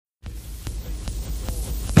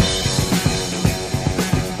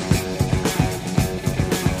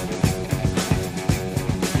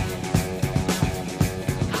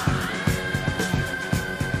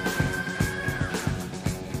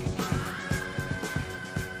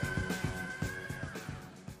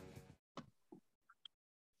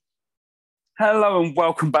Hello and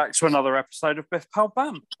welcome back to another episode of Biff Pal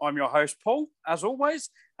Bam. I'm your host, Paul, as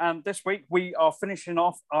always. And this week we are finishing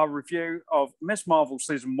off our review of Miss Marvel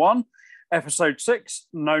Season 1, Episode 6,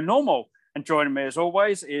 No Normal. And joining me as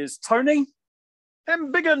always is Tony.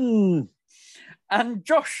 Embiggen. And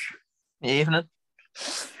Josh. Evening.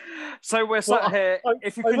 So we're sat here.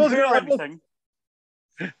 If you can hear anything...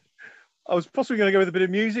 I was possibly going to go with a bit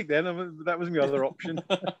of music then. That was my other option.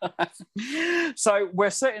 So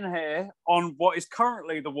we're sitting here on what is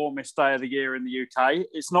currently the warmest day of the year in the UK.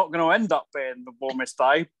 It's not going to end up being the warmest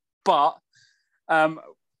day, but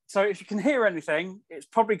so if you can hear anything, it's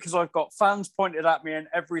probably because I've got fans pointed at me in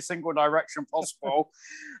every single direction possible.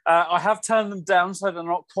 I have turned them down so they're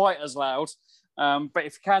not quite as loud. But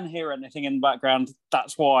if you can hear anything in the background,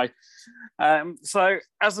 that's why. So,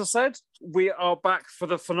 as I said, we are back for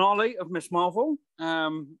the finale of Miss Marvel.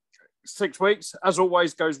 6 weeks, as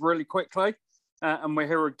always, goes really quickly. And we're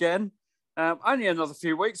here again. Only another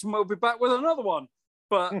few weeks and we'll be back with another one.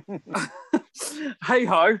 But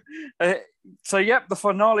hey-ho. So, yep, the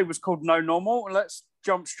finale was called No Normal. Let's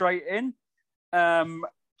jump straight in. I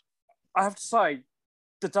have to say,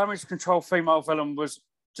 the damage control female villain was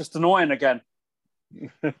just annoying again.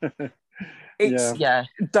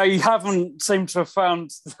 They haven't seemed to have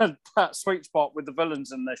found that sweet spot with the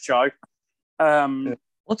villains in this show. Well,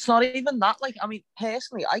 it's not even that.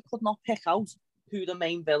 Personally, I could not pick out who the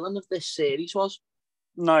main villain of this series was.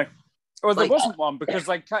 No. Well, there wasn't one because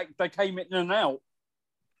they came in and out.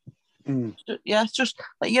 Yeah, it's just,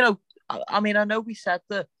 I know we said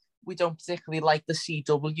that we don't particularly like the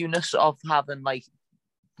CW-ness of having,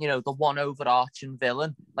 the one overarching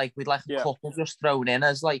villain. We'd like a couple just thrown in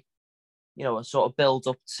as, a sort of build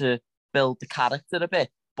up to build the character a bit.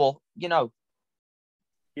 But,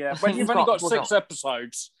 Yeah, when you've only got 6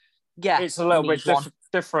 episodes, it's a little bit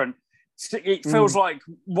different. It feels like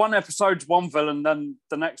one episode's one villain, then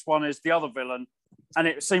the next one is the other villain, and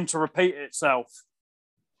it seemed to repeat itself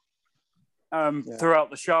throughout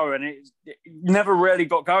the show, and it never really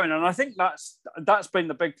got going. And I think that's been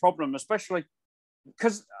the big problem, especially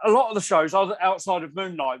because a lot of the shows outside of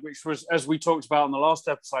Moon Knight, which was, as we talked about in the last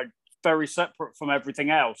episode, very separate from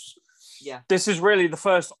everything else. Yeah. This is really the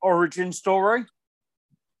first origin story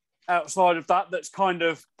outside of that's kind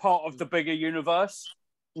of part of the bigger universe.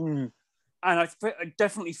 And I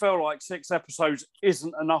definitely feel like 6 episodes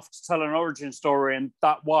isn't enough to tell an origin story in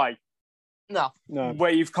that way. No.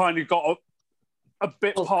 Where you've kind of got a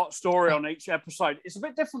bit part story on each episode. It's a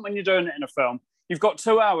bit different when you're doing it in a film. You've got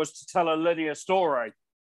 2 hours to tell a linear story.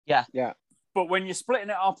 Yeah. But when you're splitting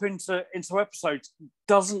it up into episodes, it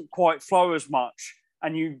doesn't quite flow as much.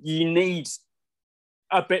 And you need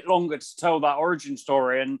a bit longer to tell that origin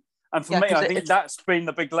story. And for me, I think that's been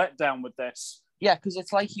the big letdown with this. Yeah, because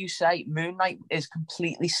it's like you say, Moon Knight is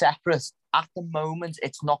completely separate. At the moment,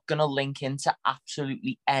 it's not going to link into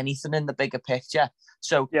absolutely anything in the bigger picture.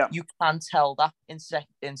 So you can tell that in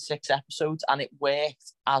 6 episodes, and it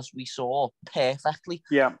worked, as we saw, perfectly.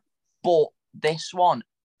 Yeah. But this one,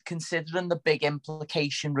 considering the big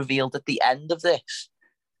implication revealed at the end of this.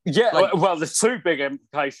 Yeah, there's 2 big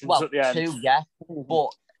implications at the end. 2, yeah. But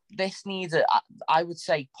this needs, I would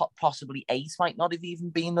say, possibly 8 might not have even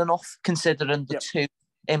been enough, considering the 2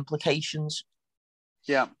 implications.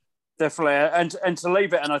 Yeah, definitely. And to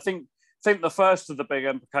leave it, and I think the first of the big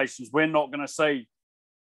implications we're not going to see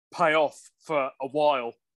pay off for a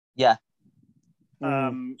while. Yeah.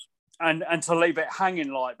 And to leave it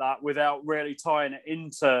hanging like that without really tying it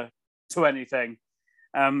into anything,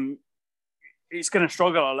 it's going to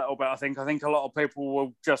struggle a little bit. I think a lot of people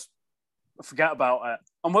will just forget about it,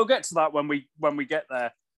 and we'll get to that when we get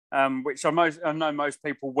there. Which I know most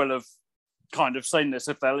people will have kind of seen this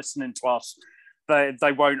if they're listening to us.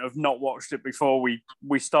 They won't have not watched it before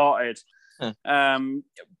we started.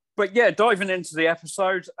 But yeah, diving into the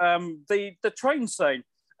episode, the train scene.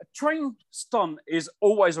 A train stunt is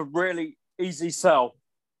always a really easy sell.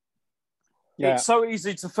 Yeah. It's so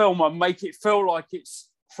easy to film and make it feel like it's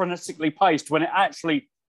frenetically paced when it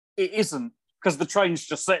isn't, because the train's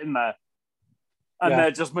just sitting there and they're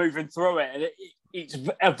just moving through it. And it's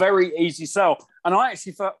a very easy sell. And I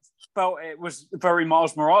actually felt it was very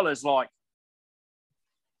Miles Morales-like,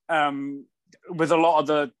 with a lot of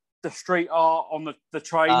the street art on the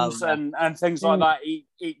trains and things like that.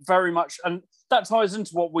 It very much, and that ties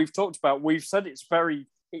into what we've talked about. We've said it's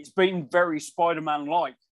been very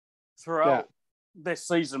Spider-Man-like throughout this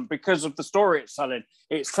season because of the story it's telling.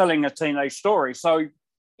 It's telling a teenage story, so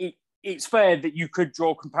it's fair that you could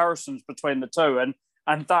draw comparisons between the two,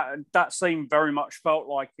 and that scene very much felt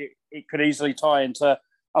like it could easily tie into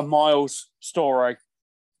a Miles story.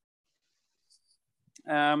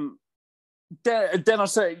 then I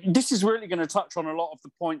say this is really going to touch on a lot of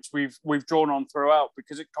the points we've drawn on throughout,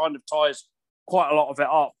 because it kind of ties quite a lot of it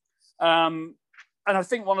up. And I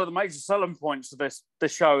think one of the major selling points of this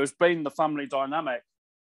show has been the family dynamic.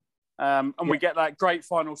 And we get that great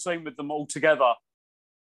final scene with them all together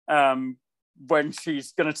when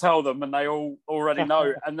she's going to tell them and they all already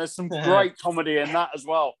know. And there's some great comedy in that as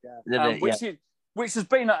well, which has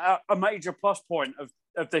been a major plus point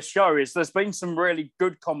of this show, is there's been some really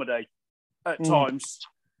good comedy at times,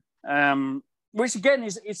 which again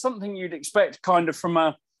is something you'd expect kind of from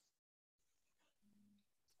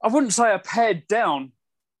I wouldn't say a pared down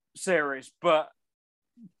series, but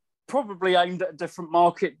probably aimed at a different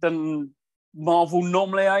market than Marvel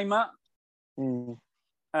normally aim at.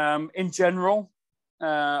 In general,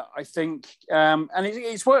 I think, and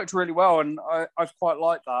it's worked really well, and I've quite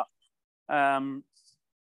liked that.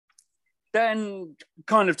 Then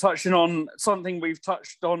kind of touching on something we've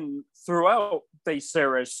touched on throughout these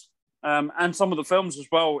series, and some of the films as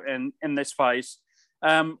well in this phase.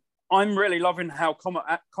 I'm really loving how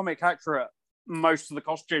comic accurate most of the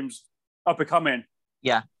costumes are becoming.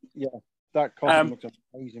 Yeah. That costume looks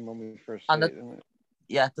amazing when we first see it, isn't it?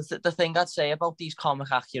 Yeah, the thing I'd say about these comic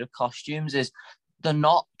accurate costumes is they're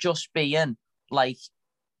not just being like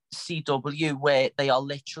CW, where they are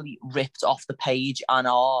literally ripped off the page and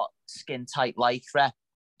are skin tight lycra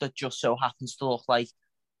that just so happens to look like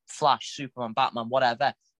Flash, Superman, Batman,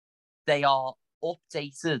 whatever. They are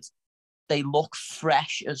updated. They look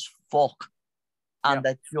fresh as fuck, and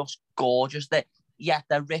they're just gorgeous. They're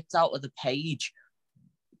ripped out of the page,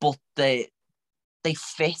 but they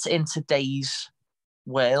fit in today's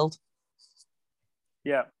world.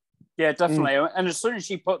 Yeah, definitely. And as soon as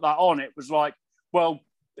she put that on, it was like, well,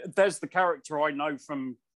 there's the character I know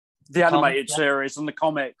from the animated series and the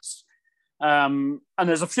comics. And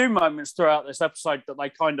there's a few moments throughout this episode that they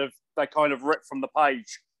kind of rip from the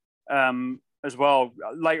page as well,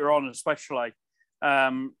 later on especially.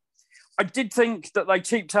 I did think that they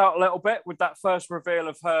cheaped out a little bit with that first reveal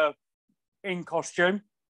of her in costume,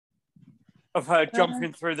 of her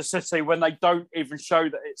jumping through the city, when they don't even show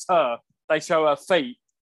that it's her. They show her feet.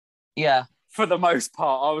 Yeah. For the most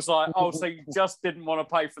part. I was like, oh, so you just didn't want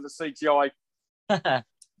to pay for the CGI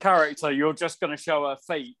character. You're just going to show her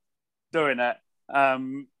feet doing it.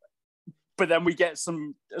 But then we get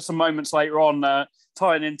some moments later on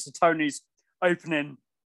tying into Tony's opening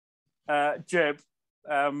jib.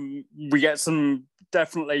 We get some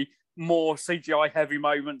definitely more CGI heavy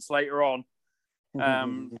moments later on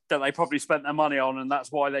that they probably spent their money on, and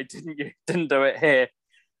that's why they didn't do it here.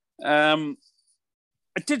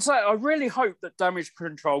 I did say I really hope that Damage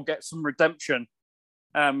Control gets some redemption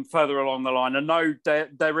further along the line. I know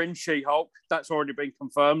they're in She-Hulk. That's already been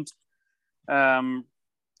confirmed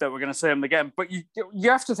that we're going to see them again. But you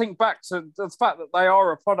have to think back to the fact that they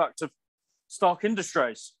are a product of Stark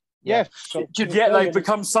Industries. Yes. Yet they've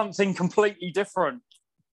become something completely different.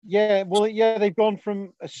 Yeah, well, they've gone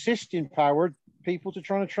from assisting powered people to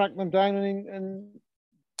trying to track them down and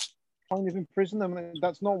kind of imprison them. And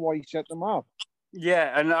that's not why he set them up.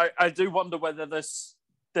 Yeah, and I do wonder whether there's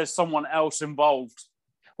someone else involved.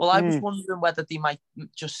 Well, I was wondering whether they might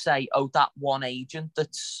just say, oh, that one agent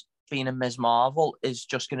that's been in Ms. Marvel is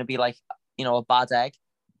just going to be like, a bad egg.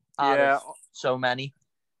 So many.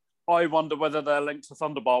 I wonder whether they're linked to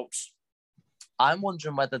Thunderbolts. I'm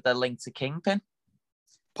wondering whether they're linked to Kingpin.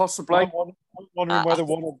 Possibly. I'm wondering whether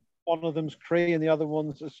one of them's Kree and the other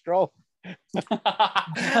one's a Skrull.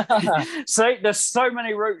 See, there's so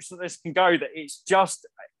many routes that this can go that it's just,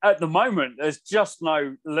 at the moment, there's just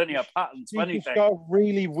no linear pattern to anything. It's got a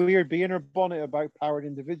really weird bee in her bonnet about powered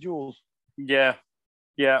individuals. Yeah.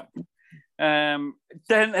 Then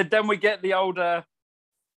we get the older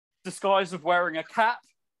disguise of wearing a cap,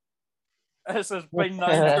 as has been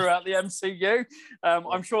known throughout the MCU.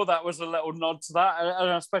 I'm sure that was a little nod to that,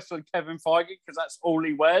 and especially Kevin Feige, because that's all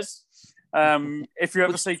he wears. If you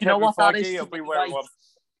ever see Kevin Feige, he'll be wearing one.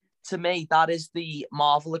 To me, that is the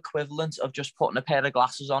Marvel equivalent of just putting a pair of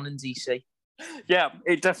glasses on in DC. Yeah,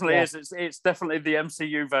 it definitely is. It's definitely the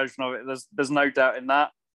MCU version of it. There's no doubt in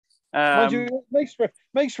that. It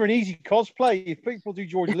makes for an easy cosplay if people do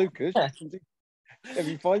George Lucas.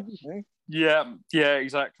 Kevin Feige, yeah,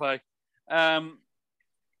 exactly. And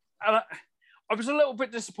I was a little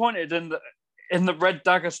bit disappointed in the Red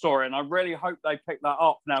Dagger story, and I really hope they pick that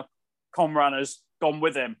up now. Comran has gone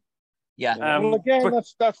with him. Yeah. Well, again,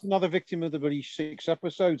 that's another victim of the bloody 6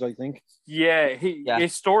 episodes, I think. Yeah,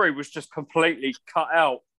 his story was just completely cut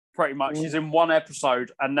out, pretty much. He's in one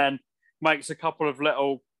episode and then makes a couple of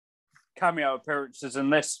little cameo appearances in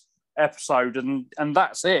this episode, and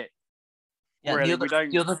that's it. Yeah, really.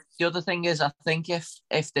 The other thing is, I think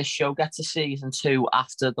if this show gets a season 2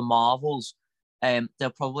 after the Marvels,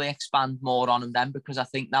 they'll probably expand more on them then, because I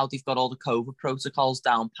think now they've got all the COVID protocols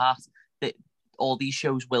down pat, that all these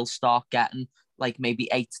shows will start getting like maybe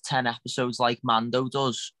 8 to 10 episodes like Mando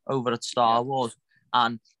does over at Star Wars.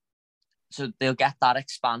 And so they'll get that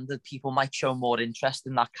expanded. People might show more interest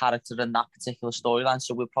in that character and that particular storyline.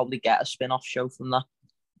 So we'll probably get a spin-off show from that.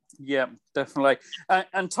 Yeah, definitely.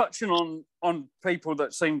 And touching on people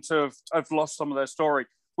that seem to have lost some of their story,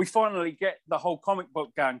 we finally get the whole comic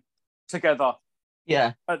book gang together.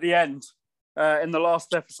 Yeah. At the end, in the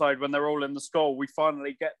last episode, when they're all in the school, we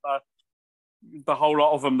finally get the whole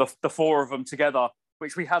lot of them, the 4 of them together,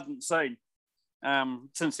 which we hadn't seen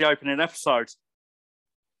since the opening episode.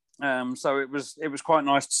 So it was quite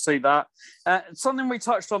nice to see that. Something we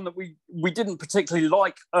touched on that we didn't particularly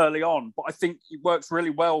like early on, but I think it works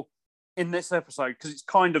really well in this episode because it's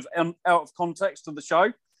kind of out of context of the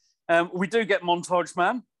show. We do get Montage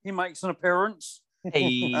Man. He makes an appearance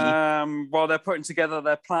while they're putting together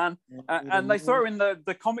their plan. And they throw in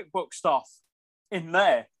the comic book stuff in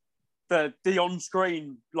there, the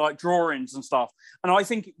on-screen like drawings and stuff. And I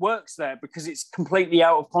think it works there because it's completely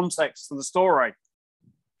out of context to the story.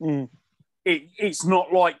 It's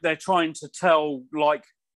not like they're trying to tell like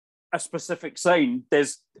a specific scene.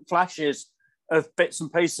 There's flashes of bits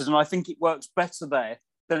and pieces, and I think it works better there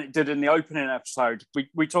than it did in the opening episode.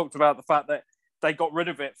 We talked about the fact that they got rid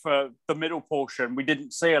of it for the middle portion. We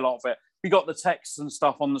didn't see a lot of it. We got the text and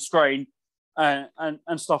stuff on the screen and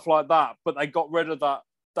stuff like that, but they got rid of that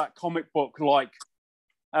comic book like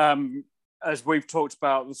as we've talked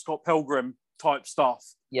about, the Scott Pilgrim type stuff.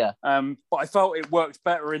 Yeah. But I felt it worked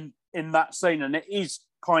better in that scene, and it is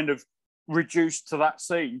kind of reduced to that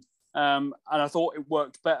scene. And I thought it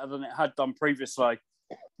worked better than it had done previously.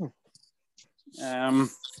 We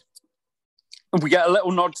get a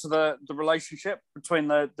little nod to the relationship between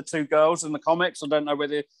the two girls in the comics. I don't know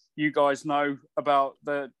whether you guys know about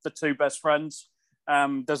the two best friends.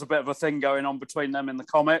 There's a bit of a thing going on between them in the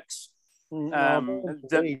comics.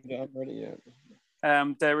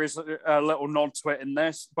 There is a little nod to it in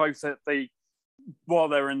this, both at while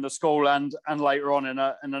they're in the school and later on in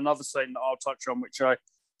another scene that I'll touch on, which I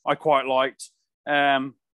quite liked.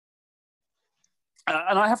 And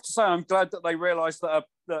I have to say, I'm glad that they realised that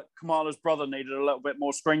Kamala's brother needed a little bit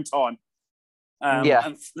more screen time.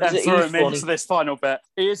 And threw him into this final bit.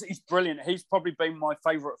 He's brilliant. He's probably been my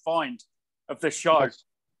favourite find of this show.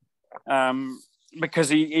 Because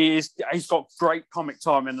he's got great comic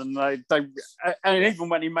timing, and even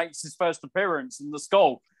when he makes his first appearance in the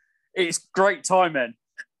school, it's great timing.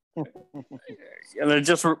 And I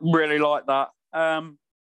just really like that. And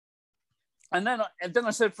then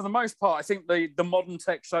I said, for the most part, I think the modern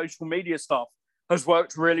tech social media stuff has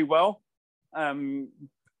worked really well. Again,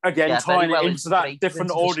 tying it into that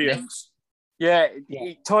different audience.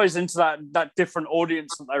 It ties into that different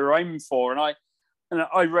audience that they were aiming for, and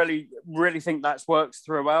I really, really think that's worked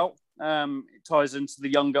throughout. It ties into the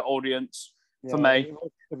younger audience for me.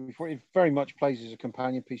 It very much plays as a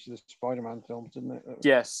companion piece of the Spider-Man films, doesn't it?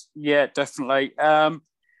 Yes, yeah, definitely.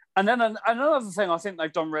 And then another thing I think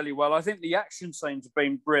they've done really well, I think the action scenes have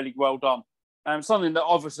been really well done. Something that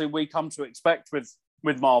obviously we come to expect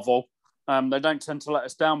with Marvel. They don't tend to let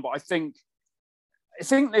us down, but I think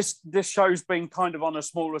this show's been kind of on a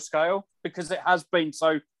smaller scale because it has been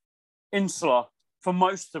so insular for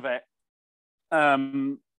most of it.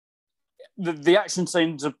 The action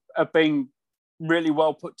scenes have been really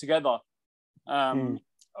well put together.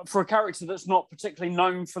 For a character that's not particularly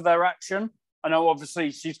known for their action, I know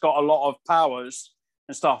obviously she's got a lot of powers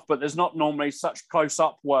and stuff, but there's not normally such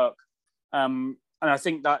close-up work. And I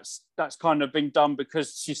think that's kind of been done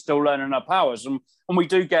because she's still learning her powers. And we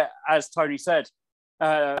do get, as Tony said,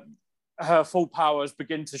 her full powers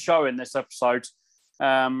begin to show in this episode.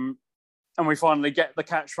 And we finally get the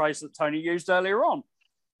catchphrase that Tony used earlier on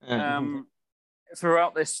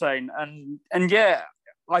throughout this scene. And yeah,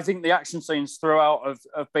 I think the action scenes throughout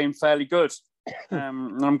have been fairly good.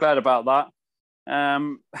 And I'm glad about that.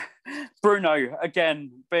 Bruno,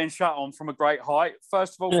 again, being shot on from a great height.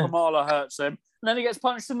 First of all, Kamala hurts him, and then he gets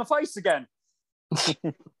punched in the face again.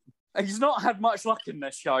 He's not had much luck in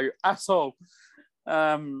this show at all.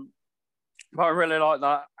 But I really like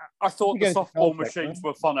that. I thought the softball machines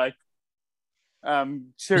were funny. It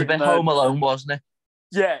was a bit Home Alone, wasn't it?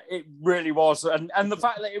 Yeah, it really was. And the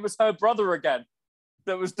fact that it was her brother again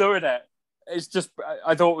that was doing it, it's just,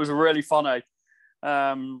 I thought it was really funny.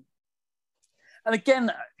 And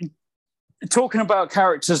again, talking about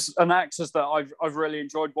characters and actors that I've really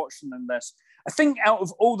enjoyed watching in this, I think out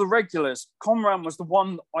of all the regulars, Conran was the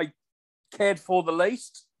one I cared for the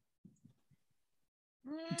least.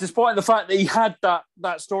 Despite the fact that he had that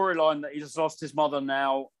storyline that he just lost his mother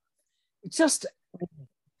now, he's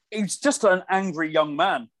just an angry young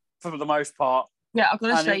man for the most part. Yeah, I'm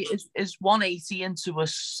going to say is 180 into a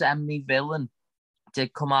semi-villain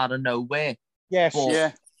did come out of nowhere. Yes. But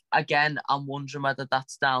Yeah. again, I'm wondering whether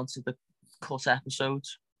that's down to the cut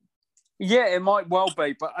episodes. Yeah, it might well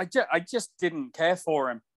be, but I just didn't care for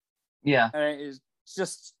him. Yeah. And it's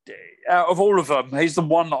just, out of all of them, he's the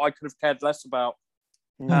one that I could have cared less about.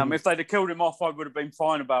 If they'd have killed him off, I would have been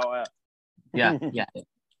fine about it. Yeah, yeah.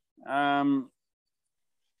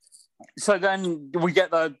 So then we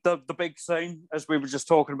get the big scene, as we were just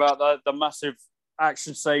talking about, the massive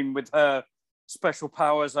action scene with her special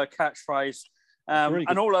powers, her catchphrase, Really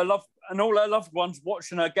and all her loved ones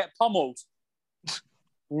watching her get pummeled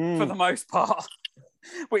for the most part,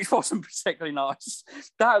 which wasn't particularly nice.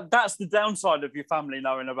 That's the downside of your family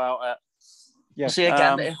knowing about it. Yeah. See,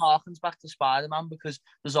 again, it harkens back to Spider-Man because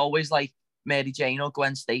there's always like Mary Jane or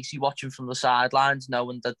Gwen Stacy watching from the sidelines,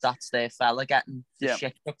 knowing that that's their fella getting the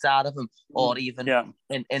shit kicked out of him, or even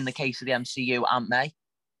in the case of the MCU, Aunt May.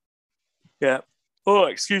 Yeah. Oh,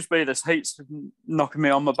 excuse me, this heat's knocking me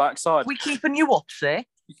on my backside. We keeping you up, sir?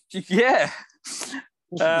 Yeah.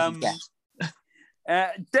 Then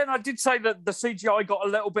I did say that the CGI got a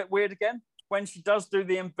little bit weird again when she does do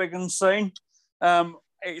the embiggen scene.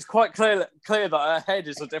 It's quite clear that her head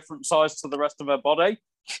is a different size to the rest of her body.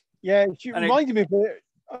 Yeah, she reminded me of it.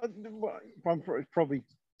 I'm probably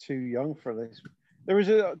too young for this. There was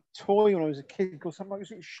a toy when I was a kid called something like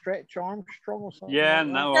Stretch Armstrong or something. Yeah,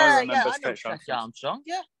 like no, that. I remember Stretch Armstrong.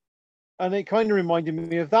 Yeah, and it kind of reminded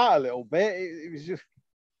me of that a little bit. It was just.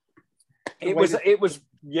 It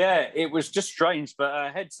was just strange, but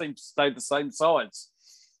her head seemed to stay the same size,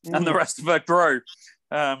 and the rest of her grew.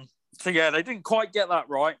 So yeah, they didn't quite get that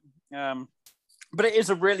right, but it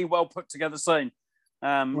is a really well put together scene.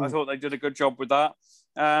 I thought they did a good job with that.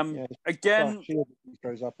 Again, she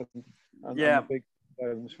goes up and the big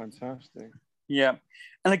was fantastic. Yeah,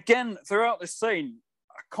 and again throughout this scene,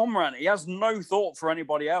 Conran, he has no thought for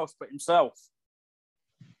anybody else but himself.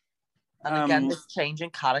 And again, this change in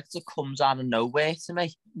character comes out of nowhere to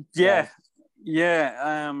me. Yeah.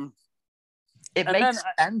 It makes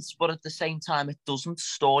sense, but at the same time, it doesn't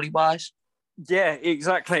story-wise. Yeah,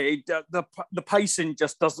 exactly. The pacing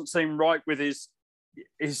just doesn't seem right with his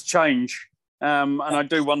change. And I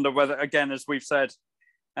do wonder whether, again, as we've said,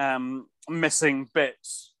 missing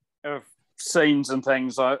bits of scenes and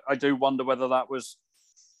things, I do wonder whether that was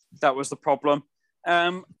the problem.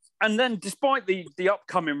 And then despite the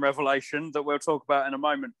upcoming revelation that we'll talk about in a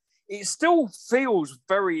moment, it still feels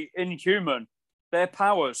very inhuman, their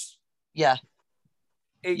powers. Yeah.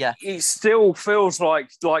 It still feels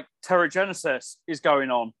like Terrigenesis is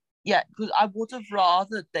going on. Yeah, because I would have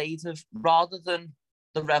rather rather than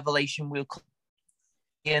the revelation we'll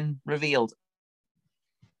in revealed,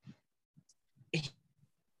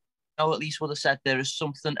 at least would have said there is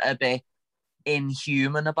something a bit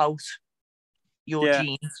inhuman about your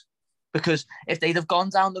genes. Because if they'd have gone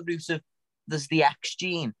down the route of there's the X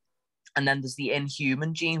gene and then there's the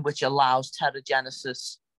inhuman gene, which allows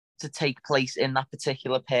Terrigenesis to take place in that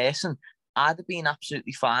particular person, I'd have been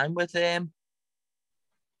absolutely fine with that.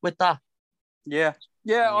 Yeah,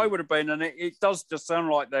 I would have been, and it does just sound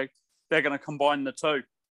like they're going to combine the two.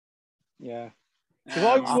 Yeah, because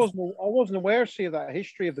I wasn't aware, of that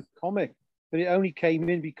history of the comic, that it only came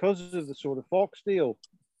in because of the sort of Fox deal.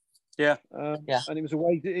 Yeah, and it was a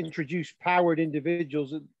way to introduce powered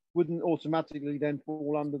individuals that wouldn't automatically then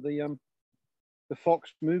fall under the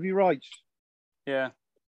Fox movie rights. Yeah,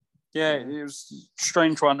 it was a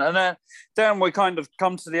strange one. And then we kind of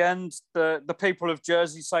come to the end. The people of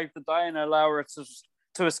Jersey save the day and allow her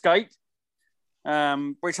to escape,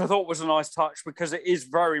 which I thought was a nice touch because it is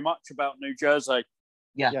very much about New Jersey.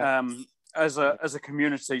 Yeah. As a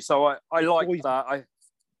community, so I like that.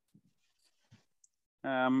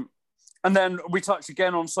 And then we touched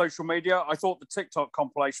again on social media. I thought the TikTok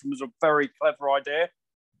compilation was a very clever idea.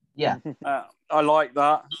 Yeah. I like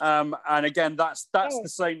that. And again, that's the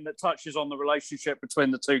scene that touches on the relationship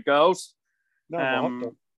between the two girls.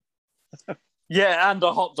 No, yeah, and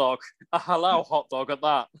a hot dog, a halal hot dog at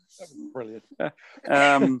that. Brilliant.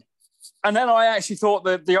 And then I actually thought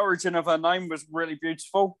that the origin of her name was really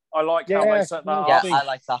beautiful. I like how they set that up. Yeah, I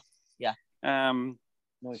like that. Yeah.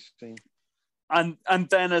 Nice scene. And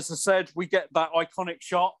then, as I said, we get that iconic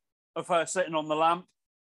shot of her sitting on the lamp,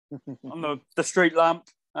 on the street lamp,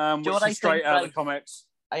 which is straight out of the comics.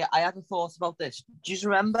 I had a thought about this. Do you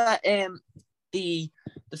remember the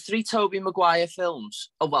three Tobey Maguire films.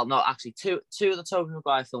 Oh well, no, actually two of the Tobey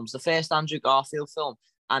Maguire films. The first Andrew Garfield film,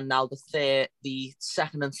 and now the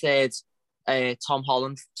second and third Tom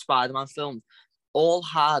Holland Spider-Man film, all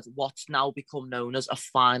had what's now become known as a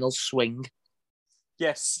final swing.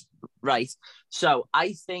 Yes. Right. So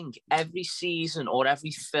I think every season or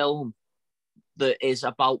every film that is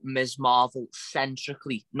about Ms. Marvel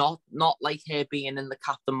centrically, not like her being in the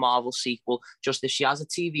Captain Marvel sequel, just if she has a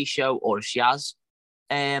TV show or if she has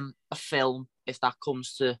a film, if that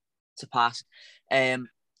comes to pass,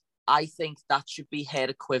 I think that should be her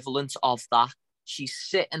equivalent of that. She's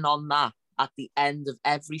sitting on that at the end of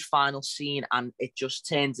every final scene, and it just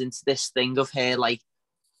turns into this thing of her like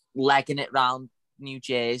legging it round New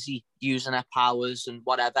Jersey, using her powers and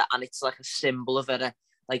whatever, and it's like a symbol of her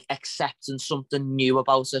like accepting something new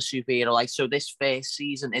about her superhero. Like, so this first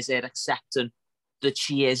season is her accepting that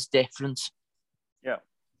she is different. Yeah.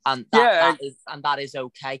 And that is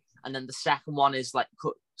okay. And then the second one is like,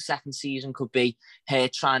 second season could be her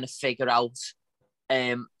trying to figure out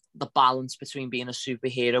the balance between being a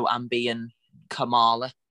superhero and being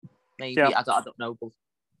Kamala. Maybe, I don't know. But...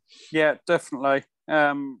 Yeah, definitely.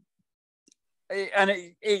 And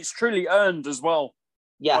it's truly earned as well.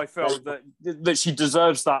 Yeah, I feel that she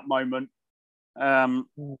deserves that moment. And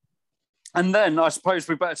then I suppose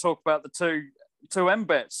we better talk about the two M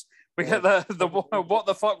bits. We get the what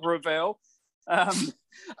the fuck reveal. And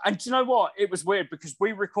do you know what? It was weird because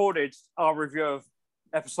we recorded our review of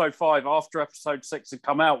episode 5 after episode 6 had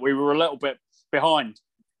come out. We were a little bit behind,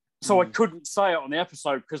 so I couldn't say it on the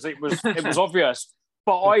episode because it was obvious.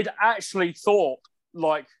 But I'd actually thought,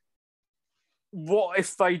 like, what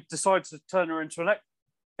if they decided to turn her into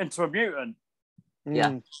a mutant?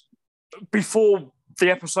 Yeah. Before the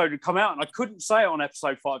episode had come out, and I couldn't say it on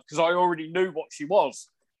episode 5 because I already knew what she was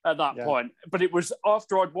at that point. But it was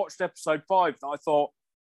after I'd watched episode 5 that I thought,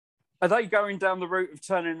 are they going down the route of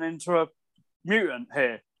turning into a mutant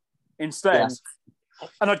here instead? Yeah.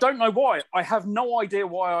 And I don't know why. I have no idea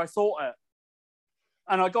why I thought it.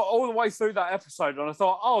 And I got all the way through that episode and I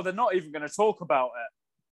thought, oh, they're not even going to talk about it.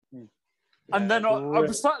 Yeah, and then I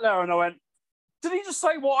was sat there and I went, did he just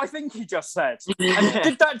say what I think he just said? And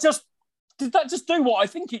did that just do what I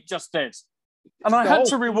think it just did? And I had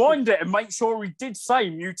to rewind it and make sure he did say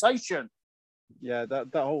mutation. Yeah, that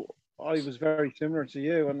whole... I was very similar to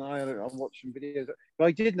you, and I'm watching videos. But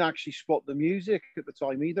I didn't actually spot the music at the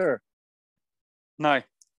time either. No.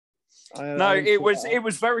 It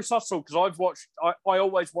was very subtle because I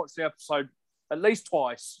always watch the episode at least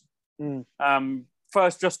twice.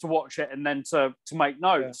 First just to watch it and then to make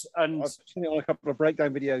notes. Yeah. And I've seen it on a couple of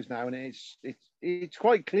breakdown videos now, and it's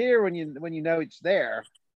quite clear when you know it's there.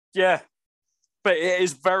 Yeah, but it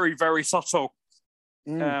is very, very subtle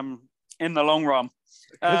in the long run.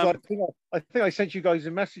 I think I sent you guys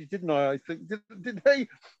a message, didn't I? I think did they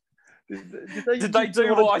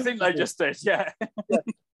do what I think they just did? Yeah.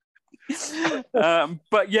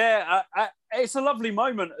 But yeah, it's a lovely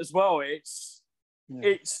moment as well. It's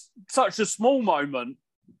such a small moment,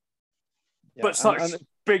 but such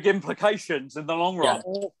big implications in the long run.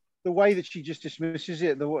 The way that she just dismisses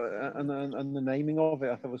it, and the naming of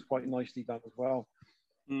it, I thought was quite nicely done as well.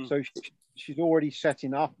 So she's already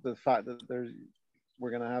setting up the fact that we're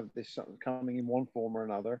going to have this coming in one form or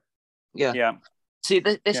another. Yeah. See,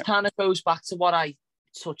 this kind of goes back to what I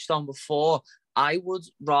touched on before. I would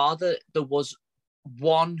rather there was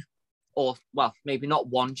one, or well, maybe not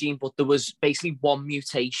one gene, but there was basically one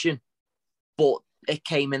mutation, but it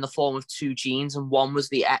came in the form of 2 genes, and one was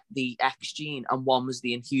the X gene and one was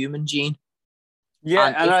the Inhuman gene. Yeah,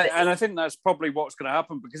 and I think that's probably what's going to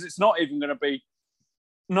happen because it's not even going to be,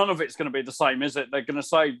 none of it's going to be the same, is it? They're going to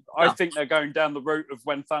say, I think they're going down the route of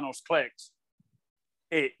when Thanos clicked.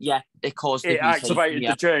 It caused it activated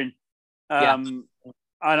the gene.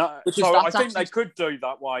 I think they could do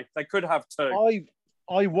that way. They could have 2.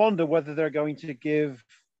 I wonder whether they're going to give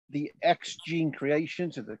the X gene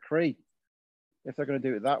creation to the Kree, if they're going to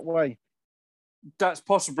do it that way. That's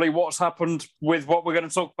possibly what's happened with what we're going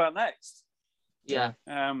to talk about next. Yeah.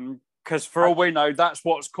 Because for all we know, that's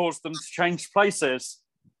what's caused them to change places.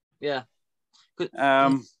 Yeah. Good.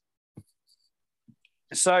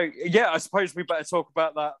 So yeah, I suppose we better talk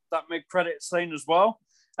about that mid-credit scene as well.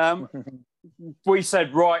 We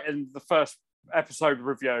said right in the first episode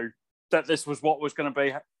review that this was what was going to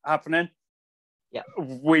be happening. Yeah,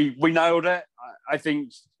 we nailed it. I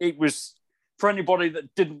think it was, for anybody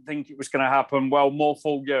that didn't think it was going to happen, well, more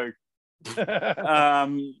fool you.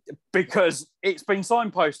 Because it's been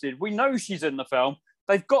signposted. We know she's in the film.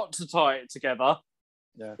 They've got to tie it together.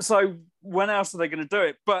 Yeah. So when else are they going to do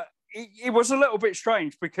it? But it was a little bit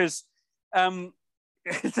strange because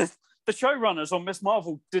the showrunners on Miss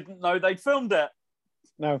Marvel didn't know they'd filmed it.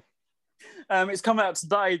 No. It's come out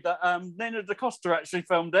today that Nina DaCosta actually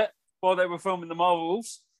filmed it while they were filming the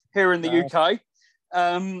Marvels here in the UK.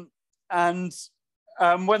 And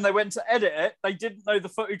when they went to edit it, they didn't know the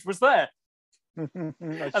footage was there.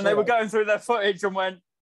 And they were going through their footage and went,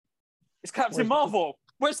 it's Captain Marvel.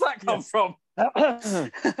 Where's that come from?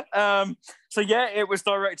 So, yeah, it was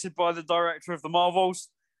directed by the director of the Marvels,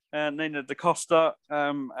 Nina DaCosta,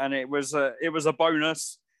 and it was a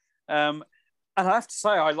bonus. And I have to say,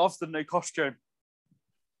 I love the new costume.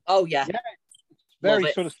 Oh, yeah. It's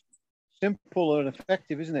very sort of simple and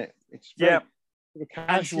effective, isn't it? It's very sort of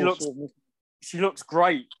casual. She looks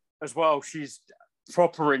great as well. She's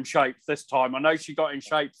proper in shape this time. I know she got in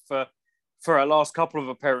shape for her last couple of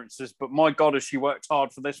appearances, but my God, has she worked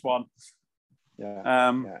hard for this one.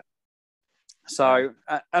 So,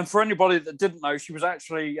 and for anybody that didn't know, she was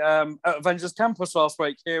actually at Avengers Campus last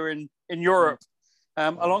week here in Europe,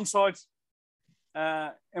 alongside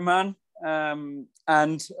Iman and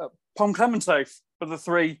Pom Klementieff for the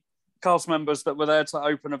 3 cast members that were there to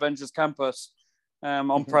open Avengers Campus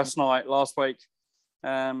on press night last week.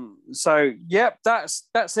 So, yep, that's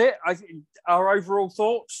it. I think our overall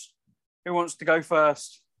thoughts. Who wants to go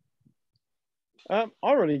first? I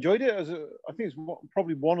really enjoyed it. I think it's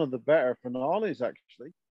probably one of the better finales,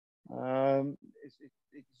 actually.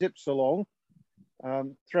 It zips along,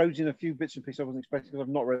 throws in a few bits and pieces I wasn't expecting because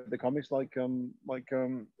I've not read the comics, like is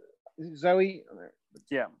it Zoe?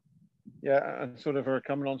 Yeah, and sort of her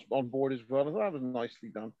coming on board as well. I thought that was nicely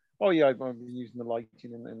done. Oh yeah, I've been using the lighting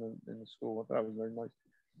in the school. I thought that was very nice.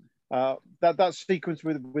 That sequence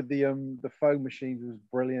with the foam machines was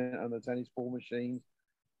brilliant, and the tennis ball machines.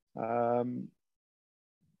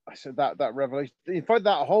 I said that revelation. In fact,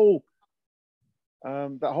 that whole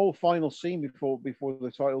final scene before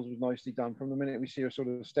the titles was nicely done. From the minute we see her sort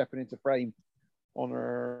of stepping into frame on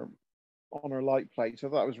her light plate, so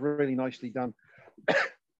that was really nicely done.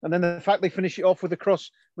 And then the fact they finish it off with a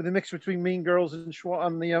mix between Mean Girls and the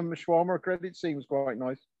Shawarma credit scene was quite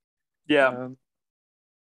nice. Yeah.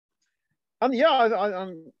 And yeah,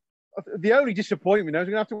 the only disappointment is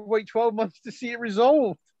we're going to have to wait 12 months to see it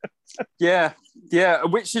resolved. yeah,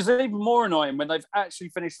 which is even more annoying when they've actually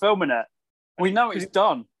finished filming it. We know it's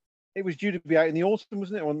done. It was due to be out in the autumn,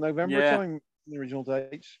 wasn't it? Or November time, the original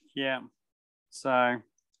dates. Yeah. So,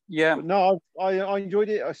 yeah. But no, I enjoyed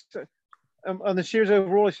it. And the series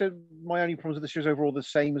overall, I said my only problems with the series overall the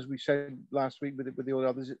same as we said last week with the other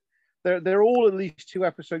others. They're all at least 2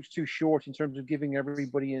 episodes too short in terms of giving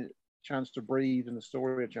everybody a chance to breathe and the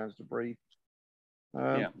story a chance to breathe.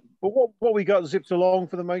 But what we got zipped along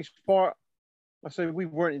for the most part. I say we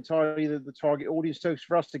weren't entirely the target audience, so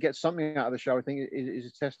for us to get something out of the show, I think is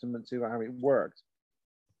a testament to how it worked.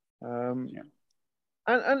 And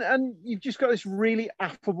you've just got this really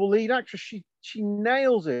affable lead actress. She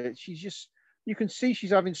nails it. You can see she's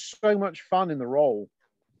having so much fun in the role,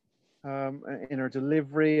 in her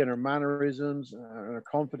delivery and her mannerisms and her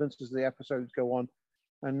confidence as the episodes go on.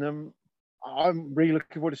 And I'm really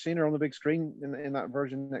looking forward to seeing her on the big screen in that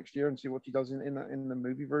version next year and see what she does in the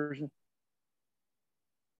movie version.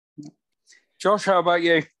 Josh, how about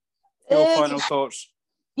you? Your final thoughts?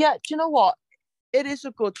 Yeah, do you know what? It is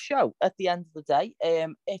a good show at the end of the day.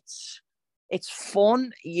 It's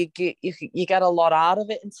fun. You get a lot out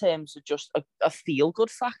of it in terms of just a feel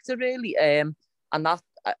good factor, really. And that,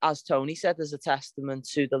 as Tony said, is a testament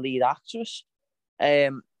to the lead actress.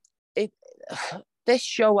 This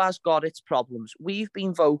show has got its problems. We've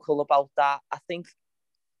been vocal about that. I think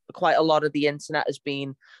quite a lot of the internet has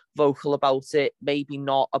been vocal about it. Maybe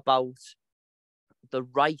not about the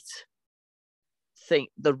right thing,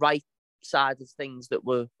 the right side of things that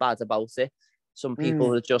were bad about it. Some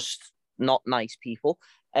people are just not nice people.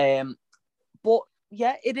 But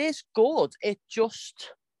yeah, it is good. It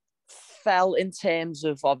just fell in terms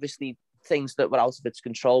of obviously things that were out of its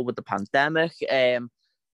control with the pandemic.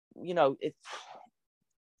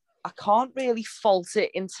 I can't really fault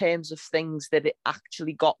it in terms of things that it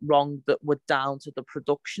actually got wrong that were down to the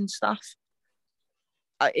production staff.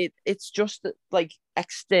 It's just that, like,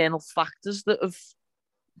 external factors that have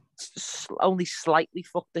only slightly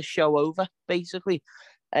fucked the show over, basically.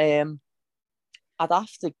 I'd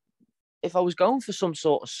have to, if I was going for some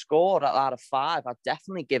sort of score out of 5, I'd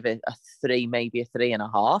definitely give it a 3, maybe a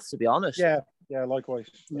 3.5, to be honest. Yeah, likewise.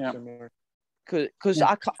 Yeah. Because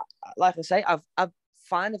I, like I say, I've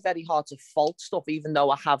find it very hard to fault stuff, even though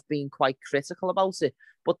I have been quite critical about it.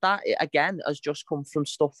 But that, again, has just come from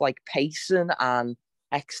stuff like pacing and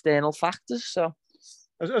external factors. So,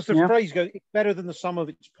 As the phrase goes, it's better than the sum of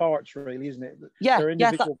its parts, really, isn't it? That's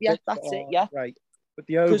it. Yeah, great, but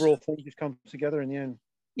the overall thing just comes together in the end.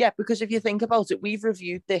 Yeah, because if you think about it, we've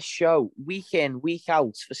reviewed this show week in, week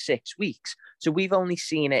out for 6 weeks, so we've only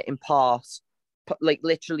seen it in parts, like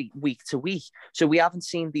literally week to week. So we haven't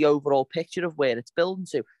seen the overall picture of where it's building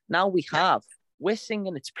to. Now we have. We're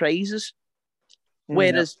singing its praises,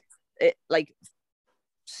 whereas it like.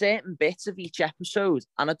 Certain bits of each episode,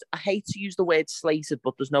 and I hate to use the word slated,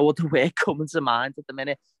 but there's no other word coming to mind at the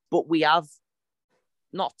minute. But we have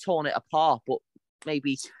not torn it apart, but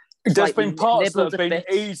maybe there's been parts that have been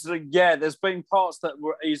easily, there's been parts that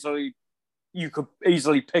were you could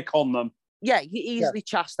easily pick on them. Yeah, you easily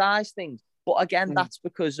chastise things, but again, that's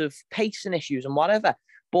because of pacing issues and whatever.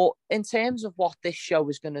 But in terms of what this show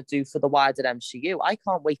is going to do for the wider MCU, I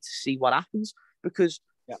can't wait to see what happens, because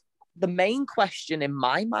the main question in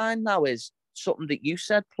my mind now is something that you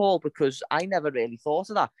said, Paul, because I never really thought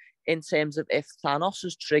of that, in terms of if Thanos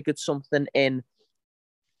has triggered something in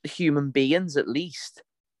human beings, at least,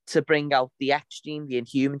 to bring out the X gene, the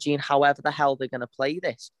Inhuman gene, however the hell they're going to play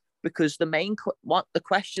this. Because the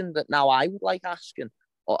question that now I would like asking,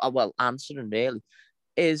 or well, answering really,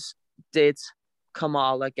 is did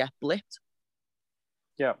Kamala get blipped?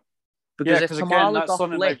 Yeah. Because if Kamala that's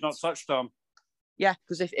something they've not touched on. Yeah,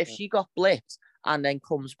 because if she got blipped and then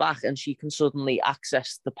comes back and she can suddenly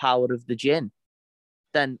access the power of the Jinn,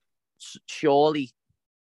 then surely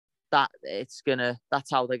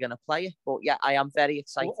that's how they're gonna play it. But yeah, I am very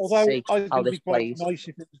excited to see how this plays. Nice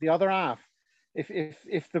if it was the other half.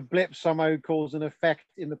 If the blip somehow caused an effect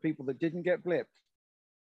in the people that didn't get blipped,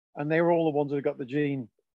 and they were all the ones that got the gene.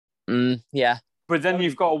 Yeah. But then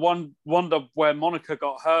you've got to wonder where Monica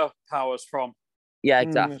got her powers from. Yeah,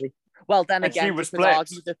 exactly. Well, then again, she was you could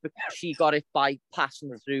argue that she got it by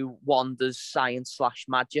passing through Wanda's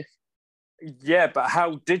science/magic. Yeah, but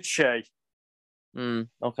how did she?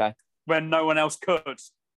 Okay. When no one else could.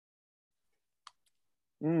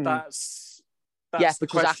 That's because the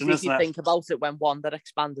question, actually, if you think about it, when Wanda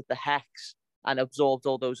expanded the Hex and absorbed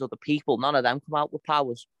all those other people, none of them come out with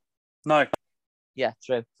powers. No. Yeah,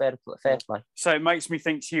 true. Fair play. So it makes me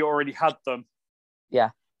think she already had them. Yeah.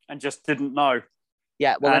 And just didn't know.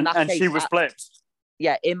 Yeah, well, in that case, she was blipped.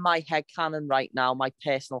 Yeah, in my head canon right now, my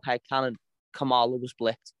personal head canon, Kamala was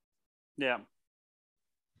blipped. Yeah,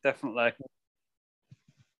 definitely.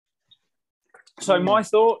 So my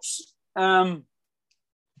thoughts, in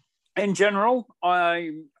general,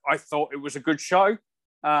 I thought it was a good show.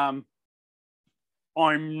 I'm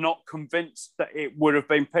not convinced that it would have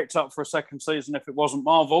been picked up for a second season if it wasn't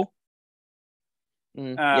Marvel.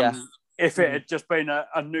 If it had just been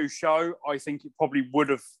a new show, I think it probably would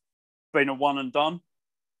have been a one and done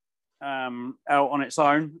out on its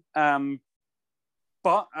own.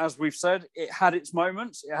 But as we've said, it had its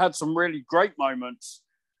moments. It had some really great moments.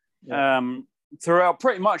 Throughout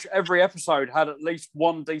pretty much every episode had at least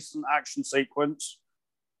one decent action sequence,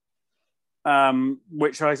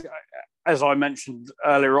 which as I mentioned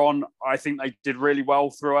earlier on, I think they did really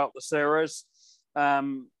well throughout the series.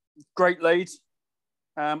 Great lead.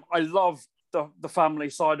 I love the family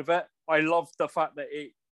side of it. I love the fact that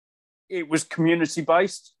it was community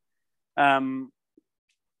based. I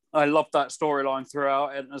love that storyline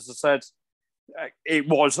throughout, and as I said, it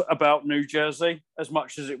was about New Jersey as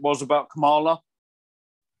much as it was about Kamala.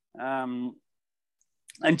 And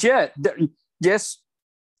yes,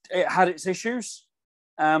 it had its issues,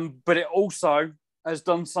 but it also has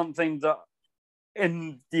done something that,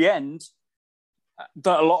 in the end,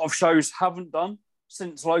 that a lot of shows haven't done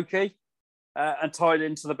since Loki, and tied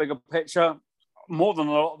into the bigger picture more than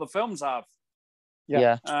a lot of the films have.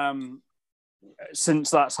 Yeah.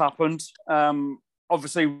 Since that's happened,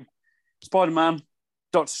 obviously, Spider-Man,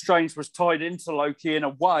 Doctor Strange was tied into Loki in a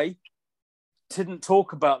way. Didn't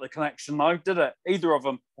talk about the connection though, did it? Either of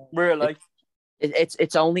them, really.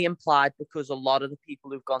 It's only implied because a lot of the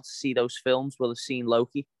people who've gone to see those films will have seen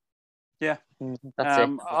Loki. Yeah, that's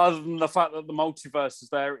it. Other than the fact that the multiverse is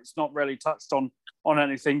there, it's not really touched on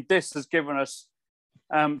anything. This has given us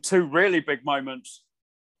two really big moments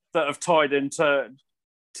that have tied into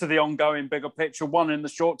the ongoing bigger picture. One in the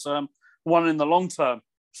short term, one in the long term.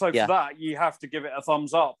 So for that, you have to give it a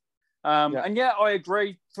thumbs up. And I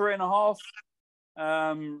agree. 3.5.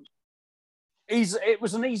 It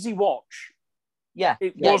was an easy watch. Yeah,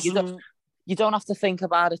 it wasn't. You don't have to think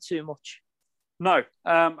about it too much. No,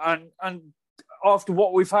 and after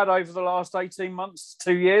what we've had over the last 18 months,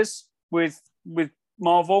 2 years with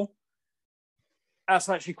Marvel, that's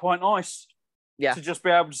actually quite nice. Yeah, to just be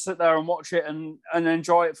able to sit there and watch it and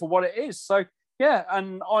enjoy it for what it is. So yeah,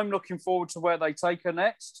 and I'm looking forward to where they take her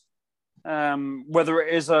next. whether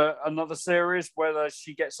it is another series, whether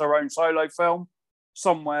she gets her own solo film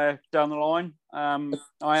somewhere down the line. I am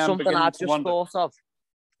something beginning I've to just wonder. thought of.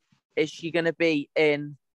 Is she going to be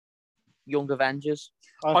in Young Avengers?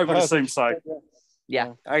 I would assume so.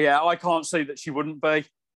 Yeah. Yeah, I can't see that she wouldn't be.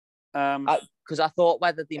 Because I thought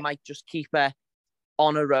whether they might just keep her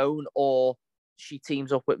on her own or she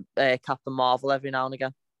teams up with Captain Marvel every now and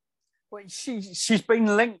again. Well, she's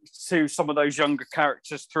been linked to some of those younger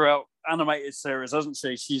characters throughout animated series, hasn't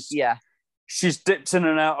she? She's dipped in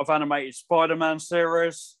and out of animated Spider-Man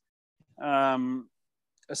series. So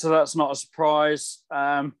that's not a surprise.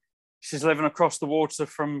 She's living across the water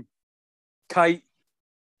from Kate.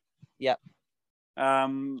 Yeah.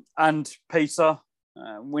 And Peter.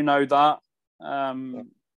 We know that.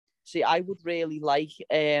 See, I would really like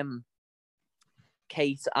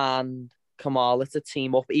Kate and Kamala to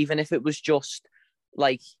team up, even if it was just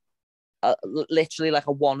like literally like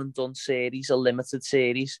a one and done series, a limited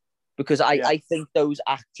series, because I think those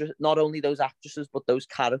actors, not only those actresses, but those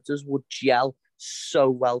characters would gel so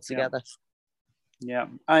well together. Yeah.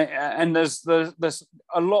 And there's a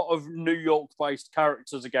lot of New York based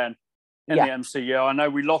characters again in the MCU. I know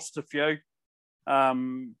we lost a few,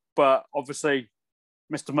 but obviously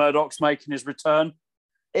Mr. Murdoch's making his return.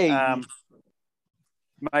 Maybe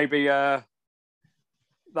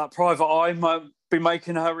that Private Eye might be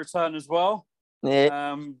making her return as well.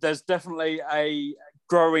 Yeah. There's definitely a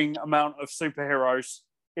growing amount of superheroes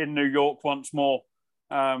in New York once more,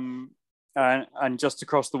 and just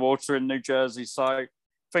across the water in New Jersey. So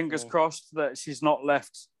fingers crossed that she's not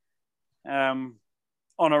left on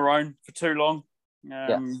her own for too long.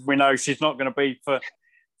 We know she's not going to be for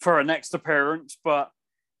her next appearance, but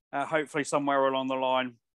hopefully somewhere along the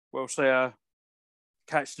line we'll see her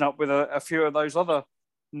catching up with a few of those other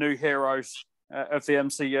new heroes of the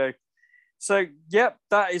MCU. So,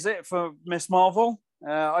 that is it for Miss Marvel.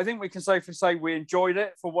 I think we can safely say we enjoyed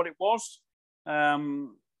it for what it was.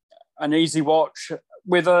 An easy watch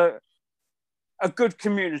with a good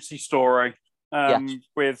community story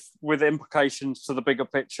with implications to the bigger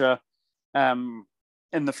picture in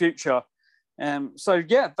the future.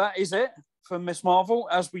 That is it for Miss Marvel.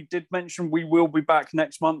 As we did mention, we will be back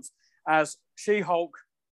next month as She-Hulk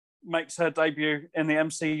makes her debut in the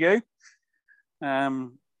MCU,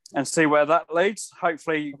 and see where that leads.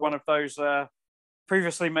 Hopefully one of those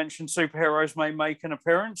previously mentioned superheroes may make an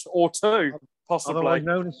appearance, or two, possibly.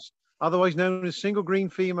 Otherwise known as single green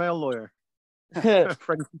female lawyer.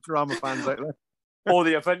 French drama fans out there. Or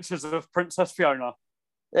the adventures of Princess Fiona.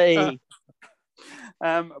 Hey.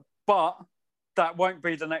 But that won't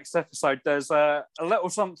be the next episode. There's a little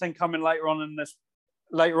something coming later on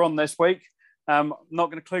this week. Not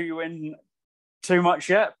going to clue you in too much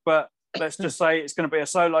yet, but let's just say it's going to be a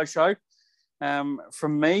solo show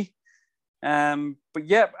from me.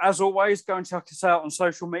 But as always, go and check us out on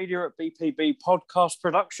social media at BPB Podcast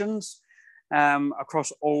Productions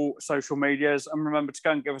across all social medias. And remember to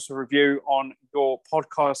go and give us a review on your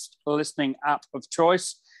podcast listening app of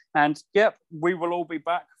choice. And we will all be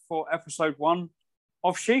back for episode 1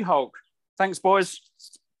 of She-Hulk. Thanks, boys.